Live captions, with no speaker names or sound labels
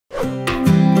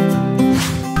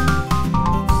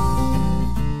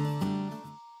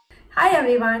Hi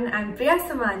everyone, I'm Priya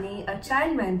Somani, a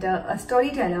child mentor, a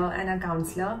storyteller and a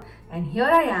counselor, and here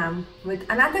I am with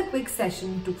another quick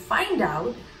session to find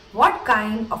out what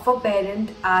kind of a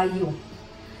parent are you.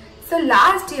 So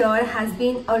last year has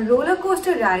been a roller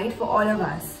coaster ride for all of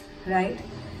us, right?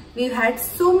 We've had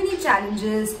so many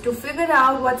challenges to figure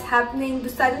out what's happening, to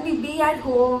suddenly be at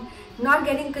home, not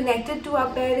getting connected to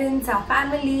our parents, our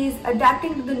families,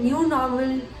 adapting to the new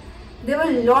normal. There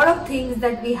were a lot of things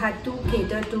that we had to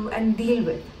cater to and deal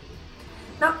with.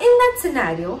 Now in that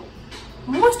scenario,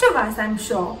 most of us, I'm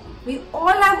sure, we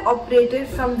all have operated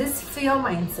from this fear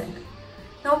mindset.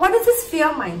 Now what is this fear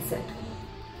mindset?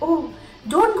 Oh,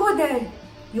 don't go there.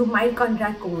 You might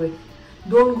contract COVID.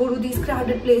 Don't go to these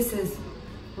crowded places.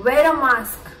 Wear a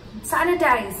mask.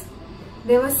 Sanitize.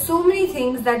 There were so many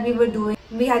things that we were doing.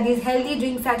 We had these healthy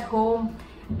drinks at home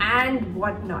and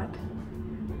whatnot.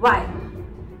 Why?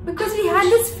 Because we had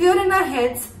this fear in our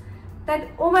heads that,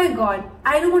 oh my God,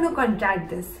 I don't want to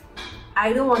contract this.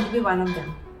 I don't want to be one of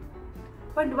them.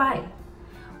 But why?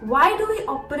 Why do we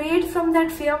operate from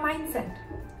that fear mindset?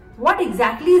 What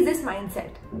exactly is this mindset?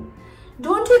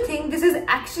 Don't you think this is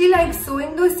actually like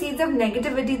sowing those seeds of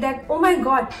negativity that, oh my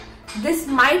God, this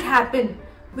might happen,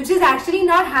 which has actually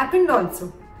not happened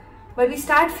also. But we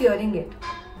start fearing it.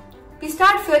 We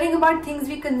start fearing about things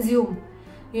we consume.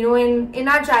 You know, in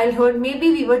our childhood, maybe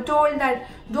we were told that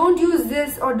don't use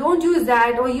this or don't use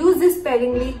that or use this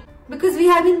sparingly, because we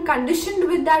have been conditioned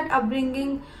with that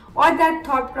upbringing or that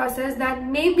thought process that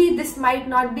maybe this might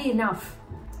not be enough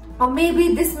or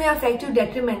maybe this may affect you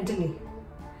detrimentally.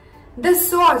 The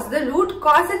source, the root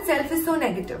cause itself is so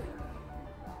negative.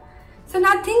 So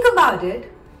now think about it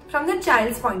from the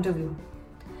child's point of view.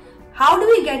 How do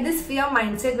we get this fear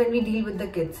mindset when we deal with the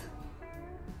kids?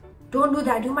 Don't do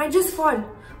that, you might just fall.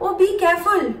 Oh, be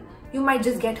careful, you might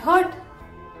just get hurt.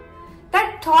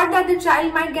 That thought that the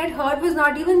child might get hurt was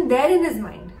not even there in his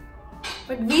mind.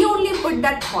 But we only put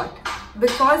that thought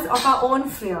because of our own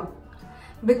fear,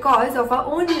 because of our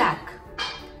own lack.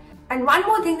 And one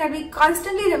more thing that we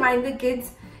constantly remind the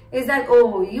kids is that,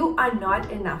 oh, you are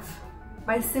not enough,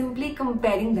 by simply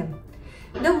comparing them.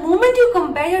 The moment you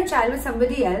compare your child with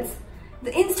somebody else,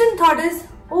 the instant thought is,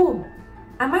 oh,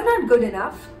 am I not good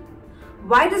enough?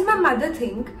 Why does my mother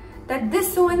think that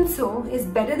this so-and-so is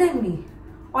better than me?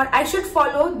 Or I should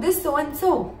follow this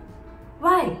so-and-so?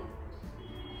 Why?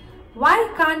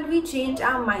 Why can't we change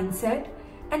our mindset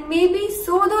and maybe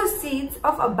sow those seeds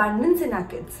of abundance in our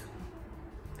kids?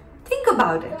 Think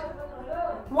about it.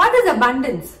 What is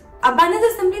abundance? Abundance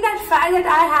is simply that fact that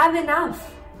I have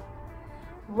enough.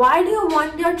 Why do you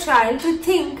want your child to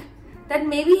think that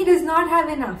maybe he does not have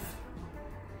enough?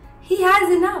 He has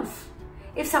enough.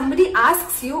 If somebody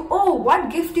asks you, oh,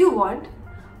 what gift do you want?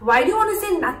 Why do you want to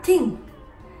say nothing?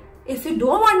 If you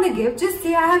don't want the gift, just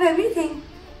say I have everything.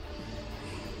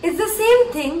 It's the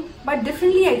same thing but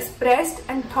differently expressed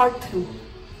and thought through.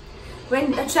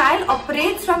 When a child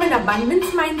operates from an abundance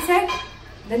mindset,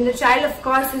 then the child of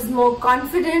course is more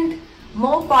confident,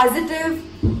 more positive.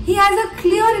 He has a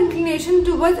clear inclination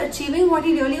towards achieving what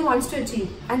he really wants to achieve.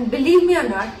 And believe me or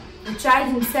not, the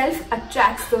child himself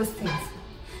attracts those things.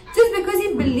 Just because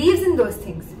he believes in those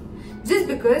things. Just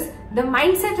because the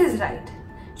mindset is right.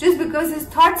 Just because his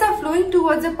thoughts are flowing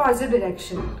towards a positive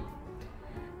direction.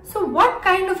 So what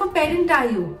kind of a parent are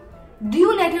you? Do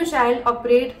you let your child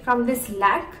operate from this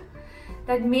lack?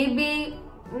 That maybe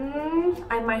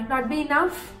I might not be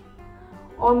enough?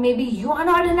 Or maybe you are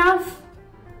not enough?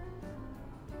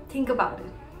 Think about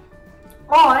it.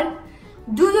 Or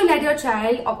do you let your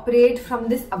child operate from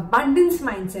this abundance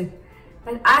mindset?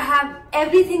 That I have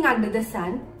everything under the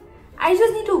sun. I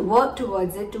just need to work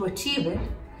towards it to achieve it.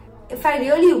 If I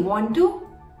really want to,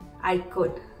 I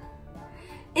could.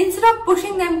 Instead of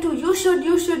pushing them to you should,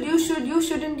 you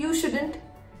shouldn't,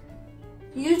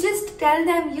 you just tell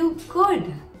them you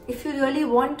could if you really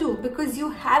want to, because you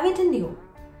have it in you.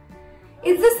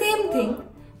 It's the same thing.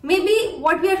 Maybe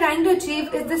what we are trying to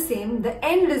achieve is the same, the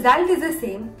end result is the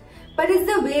same, but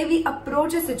it's the way we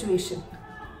approach a situation.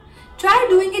 Try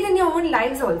doing it in your own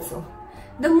lives also.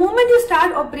 The moment you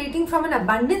start operating from an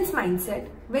abundance mindset,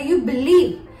 where you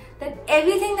believe that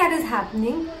everything that is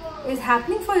happening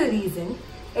for a reason,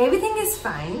 everything is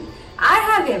fine, I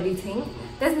have everything,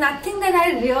 there's nothing that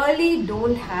I really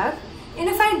don't have, and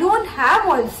if I don't have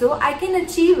also, I can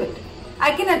achieve it.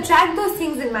 I can attract those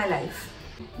things in my life.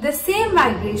 The same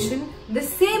vibration, the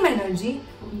same energy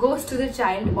goes to the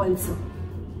child also.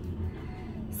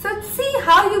 So see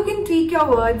how you can tweak your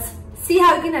words, see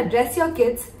how you can address your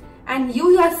kids, and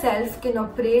you yourself can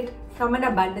operate from an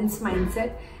abundance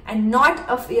mindset and not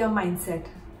a fear mindset.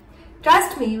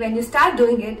 Trust me, when you start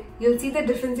doing it, you'll see the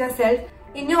difference yourself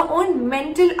in your own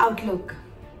mental outlook.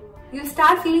 You'll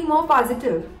start feeling more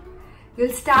positive.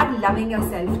 You'll start loving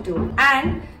yourself too.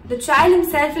 And the child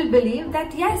himself will believe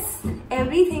that yes,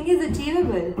 everything is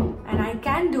achievable and I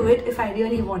can do it if I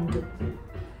really want to.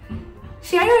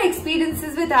 Share your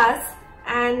experiences with us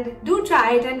and do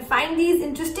try it and find these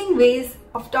interesting ways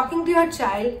of talking to your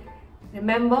child.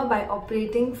 Remember, by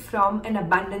operating from an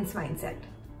abundance mindset.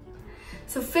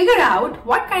 So figure out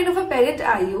what kind of a parent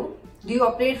are you? Do you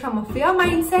operate from a fear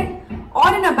mindset or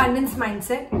an abundance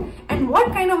mindset? And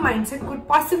what kind of mindset could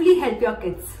possibly help your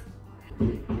kids?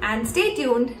 And stay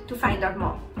tuned to find out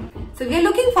more. So we are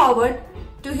looking forward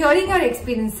to hearing your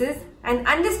experiences and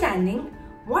understanding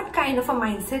what kind of a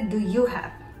mindset do you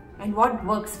have and what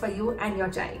works for you and your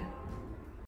child.